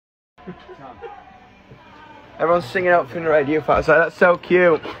Everyone's singing out from the radio. Like, that's so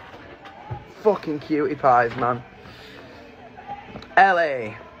cute. Fucking cutie pies, man.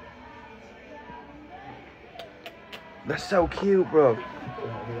 LA. They're so cute, bro.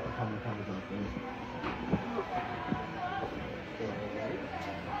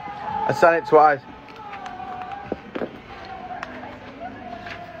 I sang it twice.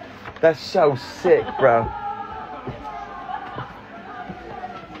 They're so sick, bro.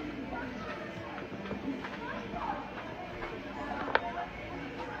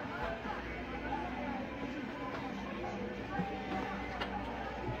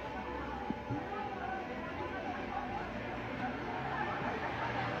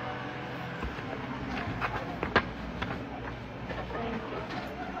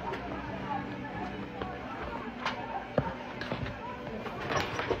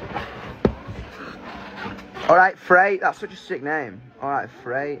 Alright, Freight, that's such a sick name. Alright,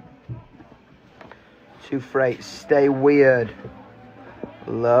 Freight. To Freight, stay weird.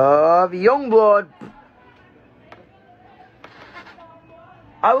 Love, Youngblood.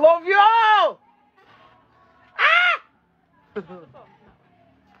 I love you all! Ah! Do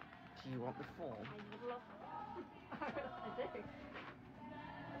you want the form? I do.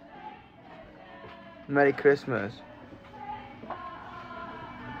 Merry Christmas.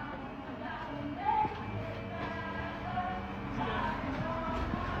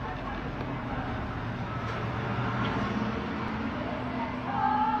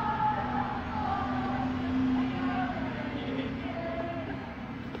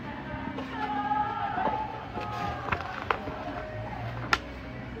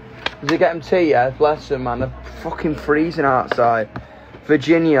 Did you get him tea? Yeah, bless them, man. They're fucking freezing outside.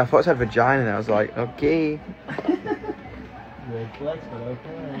 Virginia, I thought it said vagina, and I was like, okay. Weird flex, but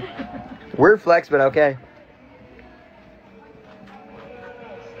okay. Weird flex, but okay.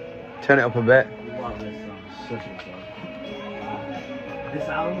 Turn it up a bit. I love this song. Such a song. This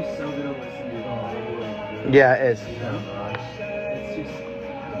album is so good to listen to all the way through. Yeah, it is. It's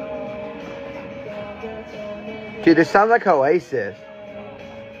just... Dude, this sounds like Oasis.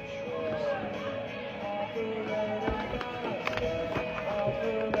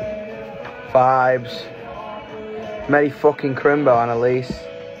 Vibes. Merry fucking Crimbo, Annalise.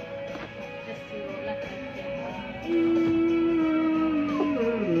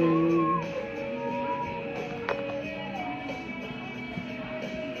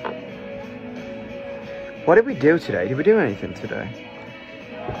 What did we do today? Did we do anything today?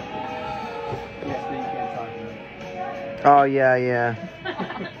 Yes, but you can't talk about it. Oh, yeah, yeah.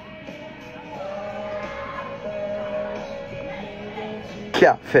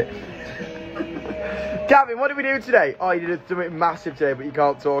 Catfit. Gavin, what did we do today? Oh, you did something massive today, but you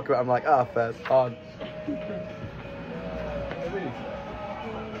can't talk about it. I'm like, ah, oh, first on.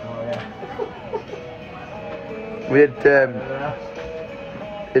 We did,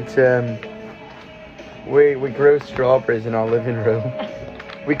 we grew strawberries in our living room.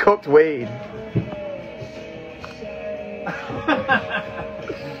 We cooked weed.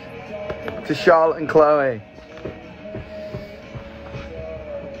 To Charlotte and Chloe.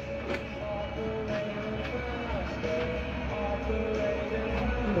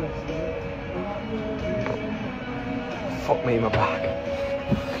 Fuck me in my back.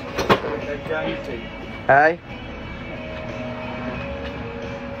 Hey?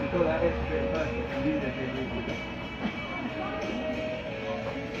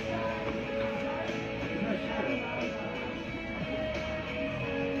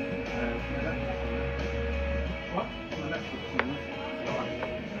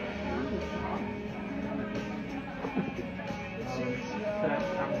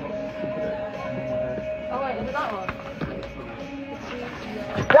 Oh wait, is it that one?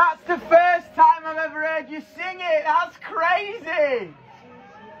 That's the first time I've ever heard you sing it. That's crazy.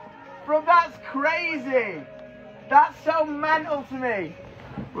 Bro, that's crazy. That's so mental to me.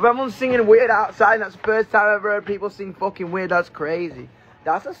 If everyone's singing weird outside, and that's the first time I've ever heard people sing fucking weird. That's crazy.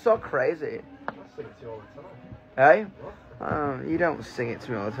 That's just so crazy. I sing it to you all the time. Hey? You don't sing it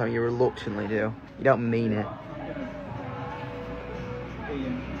to me all the time. You reluctantly do. You don't mean it.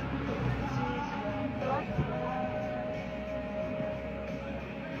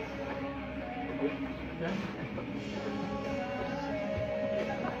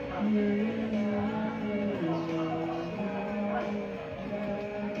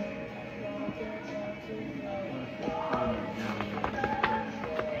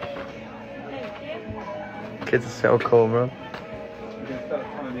 Kids are so cool, bro. We're going to start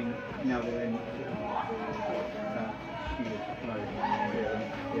timing now they're in.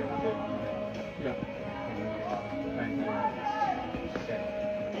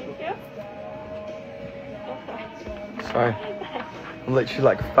 you. Sorry. I'm literally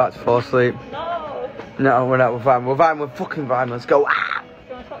like about to fall asleep. No. No, we're not. We're fine. We're fine. We're fucking fine. Let's go. Ah!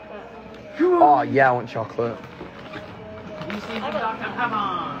 Do you want chocolate? Oh yeah, I want chocolate. Come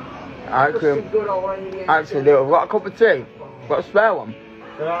on. Actually, do. I've got a cup of tea. Got a spare one.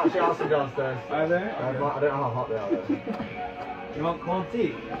 They're actually asking downstairs. Are they? I don't know how hot they are. You want cold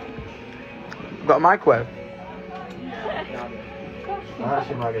tea? Got a microwave. I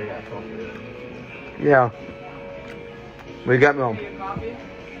actually might go get a coffee. Yeah. Will you get me one?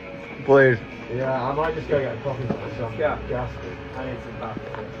 Please. Yeah, I might just go get a coffee for myself. Yeah. Gas. I need some coffee.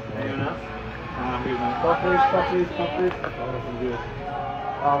 Anyone else? Coffees.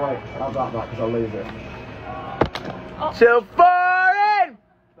 Oh wait, I'll have that because I'll lose it. Oh. Till foreign!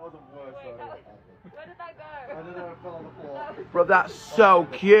 That was the worst though. Where did that go? I don't know, it fell on the floor. Bro, that's so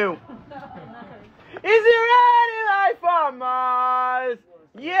cute. Is there any life on Mars?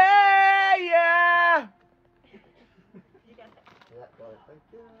 Yeah, yeah.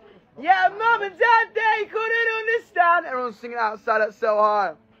 Yeah, Mum and Dad, they couldn't understand. Everyone's singing outside, that's so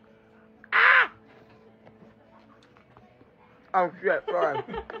hard. Ah! Oh shit, sorry.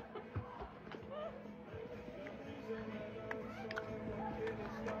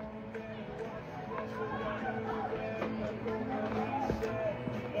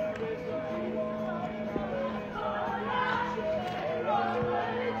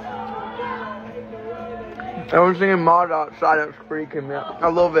 Everyone's singing Mars outside, it's freaking me out. I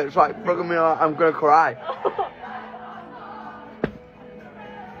love it, it's like bugging me out, I'm gonna cry.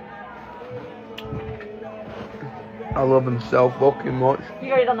 I love him so fucking much. You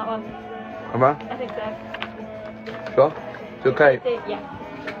already done that one. Am I? I think so. Sure? It's okay. Yeah.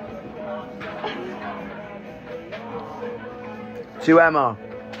 To Emma.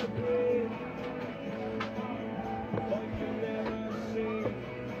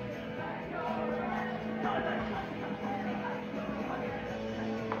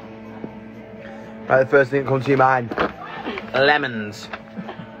 Right, the first thing that comes to your mind. Lemons.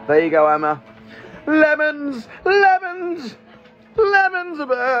 There you go, Emma. Lemons, lemons, lemons a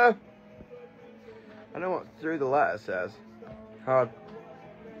bear. I know what through the letter says. Hard.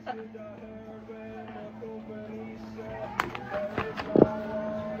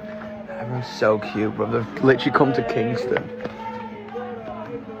 Everyone's so cute, bro. They've literally come to Kingston.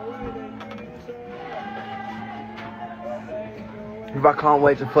 I can't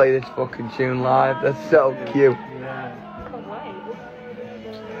wait to play this fucking tune live. They're so cute.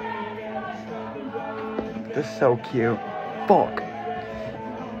 They're so cute. Fuck.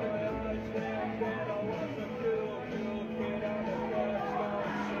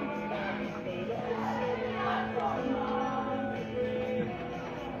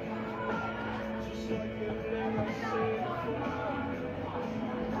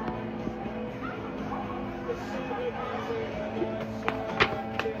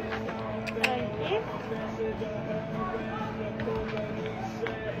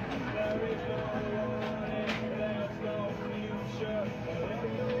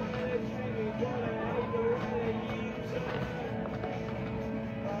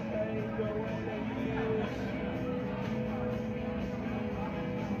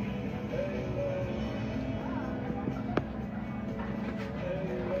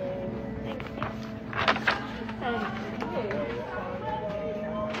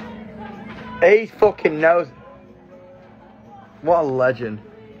 He fucking knows. What a legend.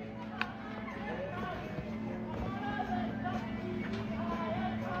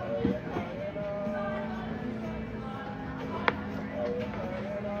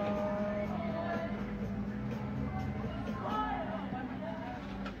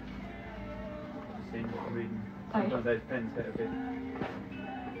 Sometimes those pens hit a bit.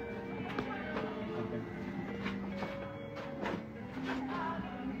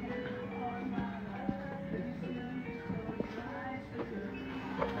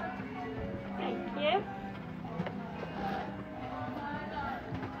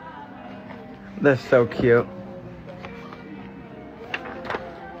 They're so cute.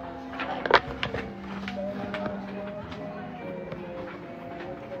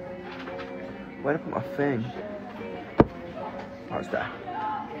 Where did I put my thing? Oh, it's there.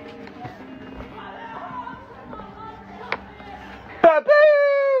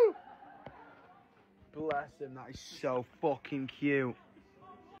 Boo! Bless him, that is so fucking cute.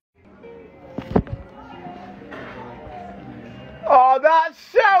 Oh, that's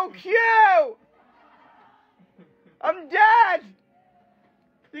so cute! I'm dead!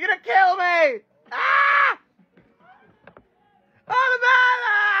 You're gonna kill me! Ah! Out of my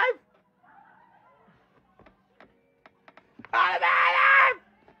life! Out of my life!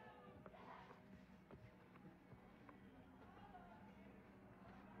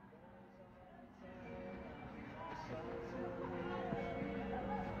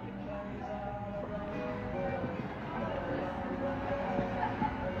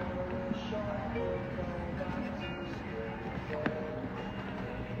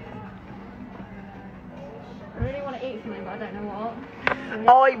 but I don't know what.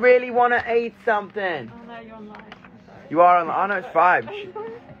 I really want to eat something. Oh no, you're online. I'm sorry. You are on the... Oh no, it's 5.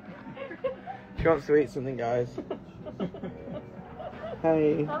 She wants to eat something, guys.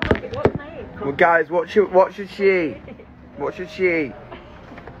 Hey. Oh, look, what's name? Well, guys, what should she eat? What should she eat?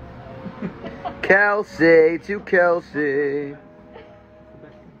 Kelsey, to Kelsey.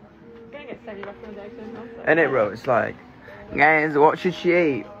 Gonna get so many recommendations. And it wrote, it's like, guys, what should she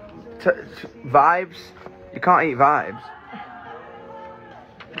eat? Vibes? You can't eat vibes.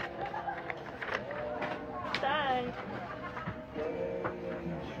 Thanks.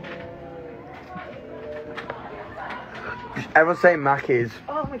 Everyone's saying Mackey's.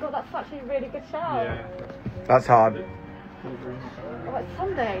 Oh my god, that's actually a really good shout. Yeah. That's hard. Oh, it's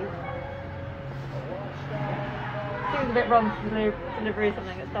Sunday. Seems a bit wrong to deliver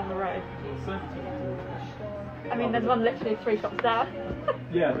something that's down the road. I mean, there's one literally 3 shops down.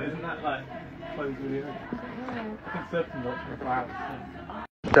 Yeah, but isn't that like close with you? It's certain watch for flowers.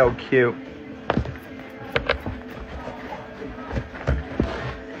 So cute.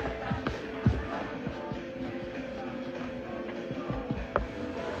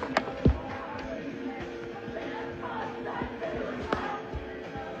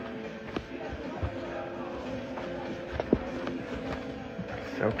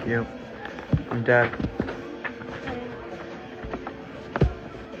 So cute. I'm dead.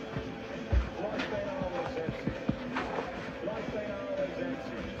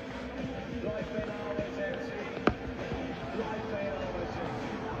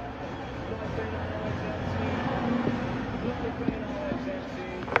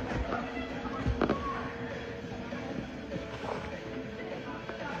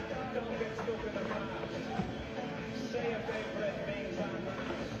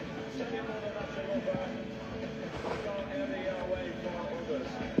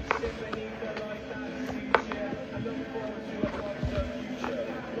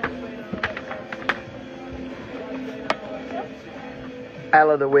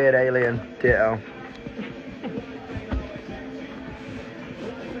 Ella the weird alien. Ditto.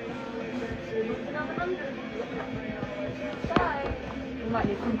 Bye. We might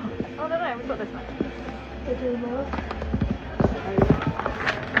need some more. Oh no, we've got this one. Is there more?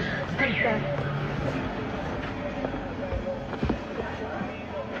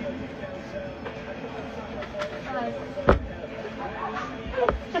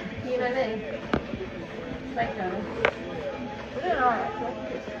 You know me? Psycho. We're doing alright actually.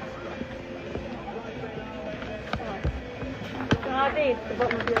 Alright. Can I add these to the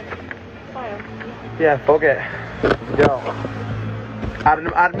bottom of your file? Yeah, fuck it. Let's go.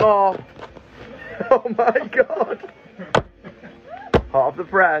 Add more. Oh my god. Hot off the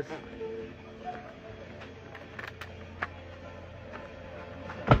press.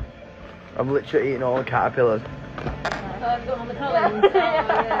 I'm literally eating all the caterpillars. I've got all the colours, so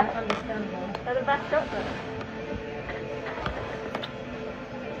yeah, understandable. They're the best chocolate.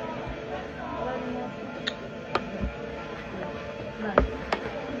 No.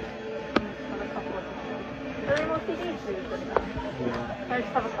 Have a couple of them. Are there any more CDs for you? Yeah. I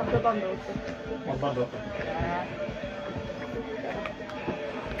just have a couple of bundles. One bundle. Yeah.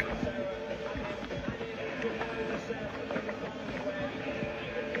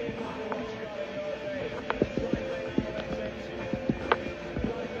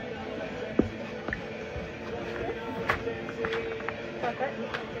 Perfect.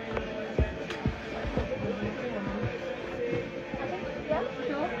 Yeah,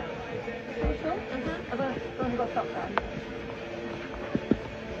 sure. Sure? Mm-hmm. I've only got top down.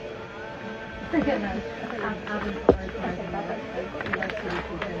 No, I've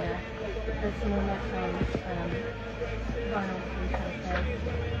there's some more songs, vinyl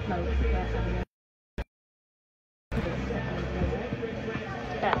notes,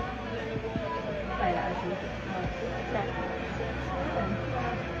 yeah. Play that as you yeah.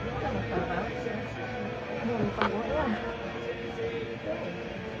 More than fun, yeah.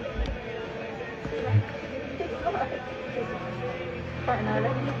 Quite an early.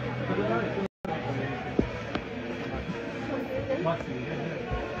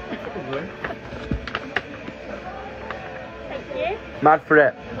 Thank you. Mad for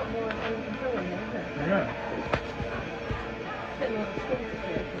it. Yeah.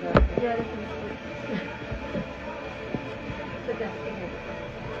 Yeah, this is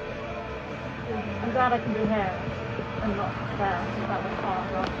I'm glad I can be here and not there. That was hard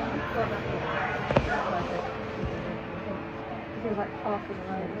last time. It feels like half of the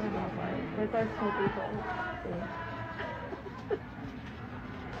road. We're both small people.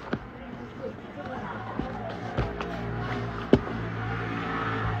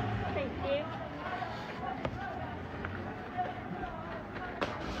 Thank you.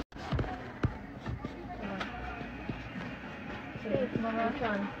 I'll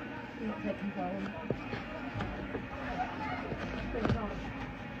try and not take control.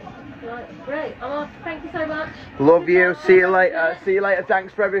 Right, great. I'm off. Thank you so much. Love you. See you later. See you later.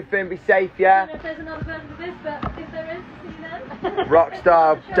 Thanks for everything. Be safe, I yeah? don't know if there's another version of this, but if there is, see you then.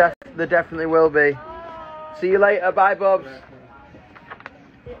 Rockstar. There definitely will be. See you later. Bye, Bubs. Is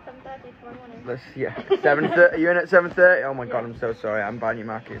it 7:30 tomorrow morning? Let's, yeah. 7:30. Are you in at 7:30? Oh my god, I'm so sorry. I'm buying you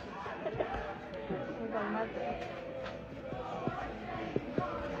Mackies.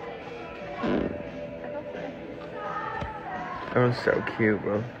 Everyone's so cute,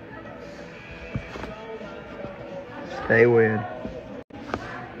 bro. Stay weird.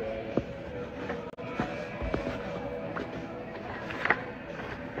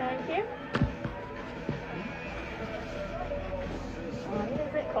 Thank you. Oh,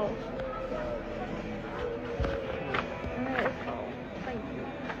 is it cold? Oh, it is cold. Thank you.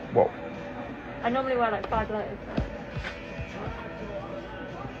 Whoa. I normally wear like 5 layers.